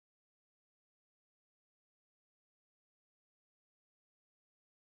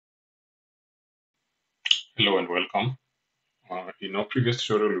Hello and welcome. In our previous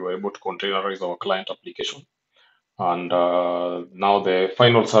tutorial, we were able to containerize our client application. And now the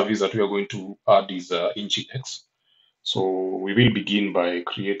final service that we are going to add is Nginx. So we will begin by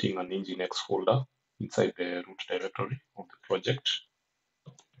creating an Nginx folder inside the root directory of the project.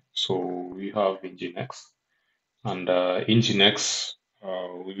 So we have Nginx. And Nginx,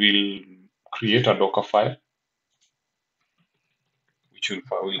 we will create a Docker file, which will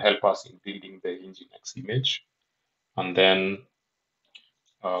help us in building the Nginx image. And then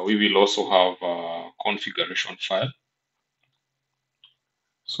we will also have a configuration file.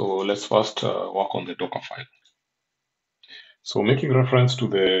 So let's first work on the Docker file. So making reference to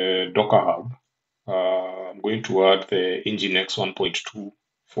the Docker Hub, I'm going to add the Nginx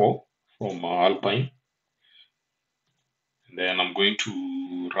 1.24 from Alpine. And then I'm going to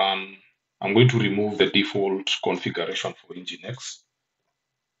remove the default configuration for Nginx.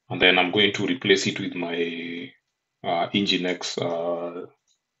 And then I'm going to replace it with my Nginx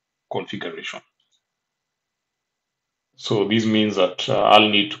configuration. So this means that I'll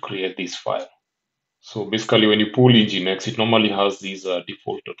need to create this file. So basically, when you pull Nginx, it normally has this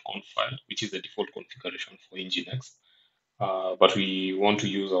default.conf file, which is the default configuration for Nginx. But we want to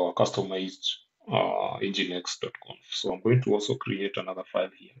use our customized nginx.conf. So I'm going to also create another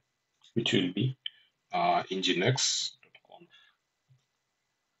file here, which will be nginx.conf.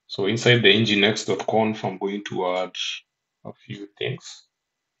 So inside the nginx.conf, I'm going to add a few things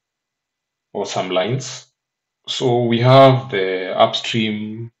or some lines. So we have the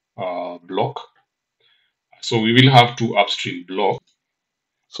upstream block. So we will have two upstream blocks.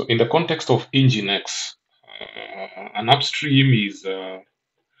 So in the context of Nginx, an upstream is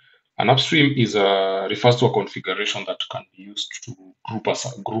refers to a configuration that can be used to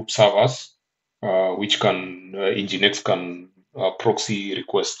group servers, which can Nginx can proxy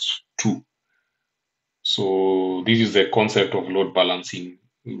request to. So this is the concept of load balancing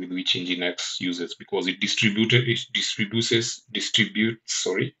with which Nginx uses, because distributes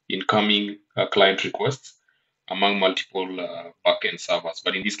incoming client requests among multiple backend servers.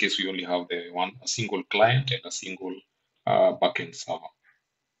 But in this case, we only have a single client and a single backend server.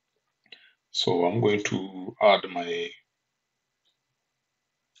 So I'm going to add my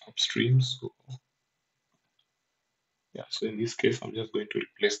upstream. So yeah, so in this case, I'm just going to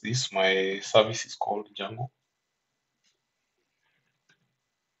replace this. My service is called Django,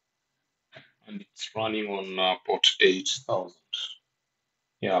 and it's running on port 8000.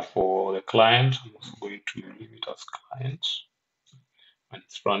 Yeah, for the client, I'm also going to leave it as client, and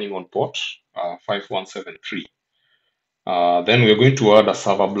it's running on port 5173. Then we're going to add a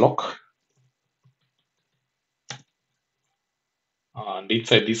server block. And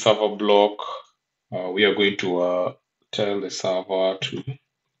inside this server block, we are going to tell the server to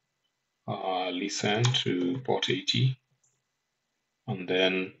listen to port 80, and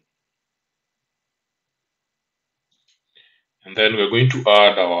then we're going to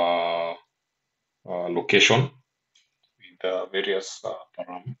add our location with various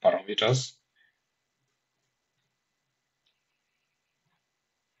parameters.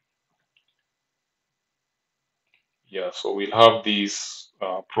 Yeah, so we'll have this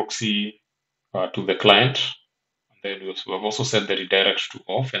proxy to the client. And then we have also set the redirect to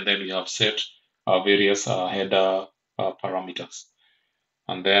off, and then we have set various header parameters.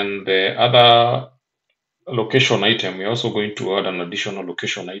 And then the other location item, we're also going to add an additional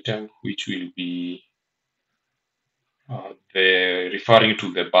location item, which will be the referring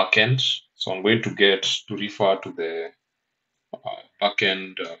to the backend. So I'm going to get to refer to the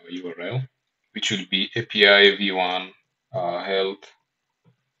backend URL, which will be API v1 health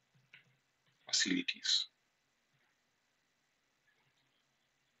facilities.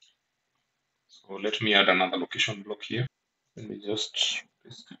 So let me add another location block here. Let me just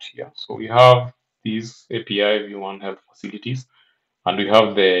paste it here. So we have these API v1 health facilities, and we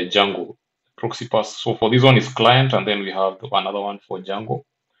have the Django proxy pass. So for this one is client, and then we have another one for Django.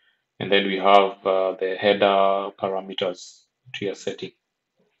 And then we have the header parameters that we are setting.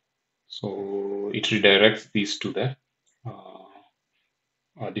 So it redirects this to the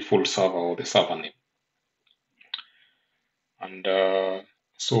default server or the server name. And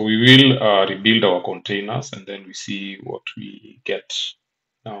so we will rebuild our containers, and then we see what we get.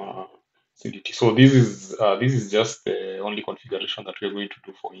 So this is just the only configuration that we are going to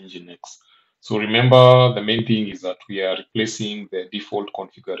do for Nginx. So remember, the main thing is that we are replacing the default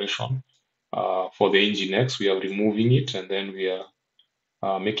configuration for the Nginx. We are removing it, and then we are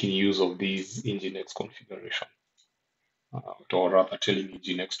making use of this Nginx configuration, or rather telling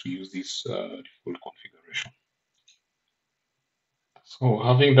Nginx to use this default configuration. So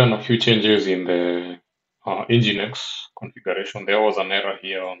having done a few changes in the Nginx configuration, there was an error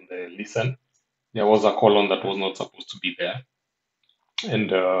here on the listen. There was a colon that was not supposed to be there.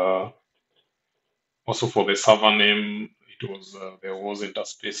 And also for the server name, it was there wasn't a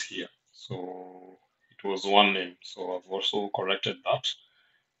space here. So it was one name. So I've also corrected that.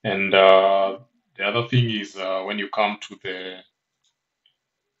 And the other thing is when you come to the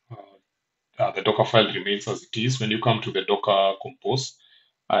Docker file remains as it is. When you come to the Docker compose,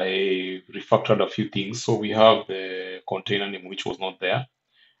 I refactored a few things. So we have the container name, which was not there.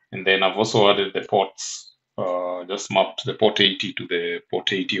 And then I've also added the ports, just mapped the port 80 to the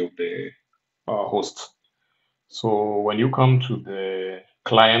port 80 of the host. So when you come to the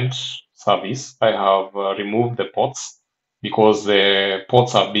client service, I have removed the ports because the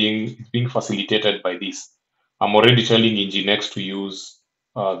ports are being facilitated by this. I'm already telling Nginx to use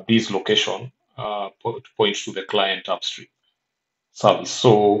this location to point to the client upstream service.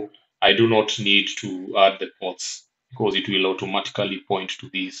 So I do not need to add the ports because it will automatically point to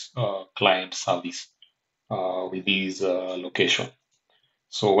this client service with this location.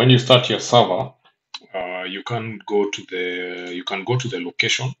 So when you start your server, you can go to the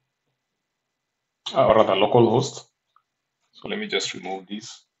location or rather localhost. So let me just remove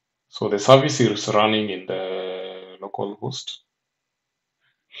this. So the service is running in the localhost,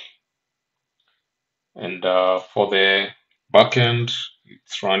 and for the backend,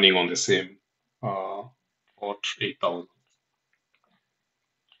 it's running on the same port 8000.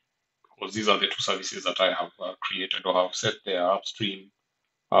 Because these are the two services that I have created or have set their upstream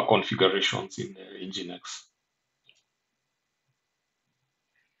configurations in the Nginx.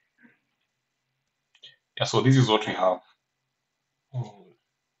 Yeah, so this is what we have.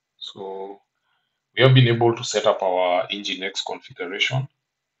 So we have been able to set up our Nginx configuration.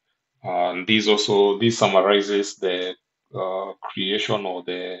 And this summarizes the creation or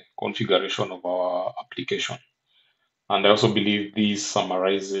the configuration of our application. And I also believe this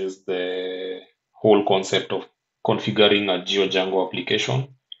summarizes the whole concept of configuring a GeoDjango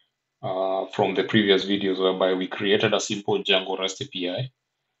application from the previous videos, whereby we created a simple Django REST API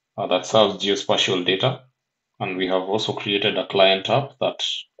that serves geospatial data. And we have also created a client app that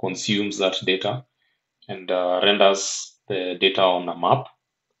consumes that data and renders the data on a map.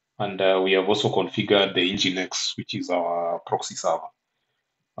 And we have also configured the Nginx, which is our proxy server.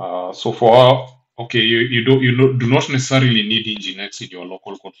 So you do not necessarily need Nginx in your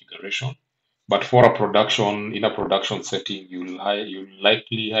local configuration, but for in a production setting, highly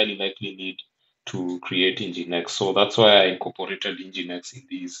likely need to create Nginx. So that's why I incorporated Nginx in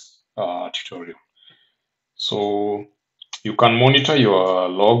this tutorial. So you can monitor your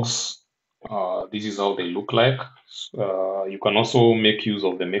logs. This is how they look like. You can also make use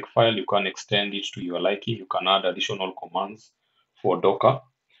of the makefile. You can extend it to your liking. You can add additional commands for Docker.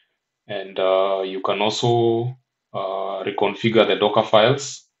 And you can also reconfigure the Docker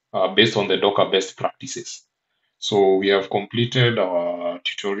files based on the Docker best practices. So we have completed our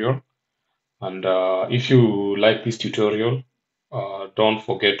tutorial. And if you like this tutorial, don't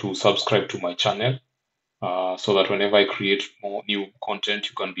forget to subscribe to my channel so that whenever I create more new content,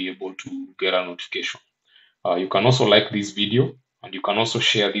 you can be able to get a notification. You can also like this video, and you can also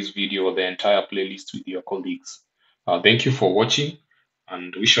share this video or the entire playlist with your colleagues. Thank you for watching,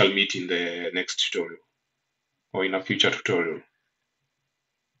 and we shall meet in the next tutorial or in a future tutorial.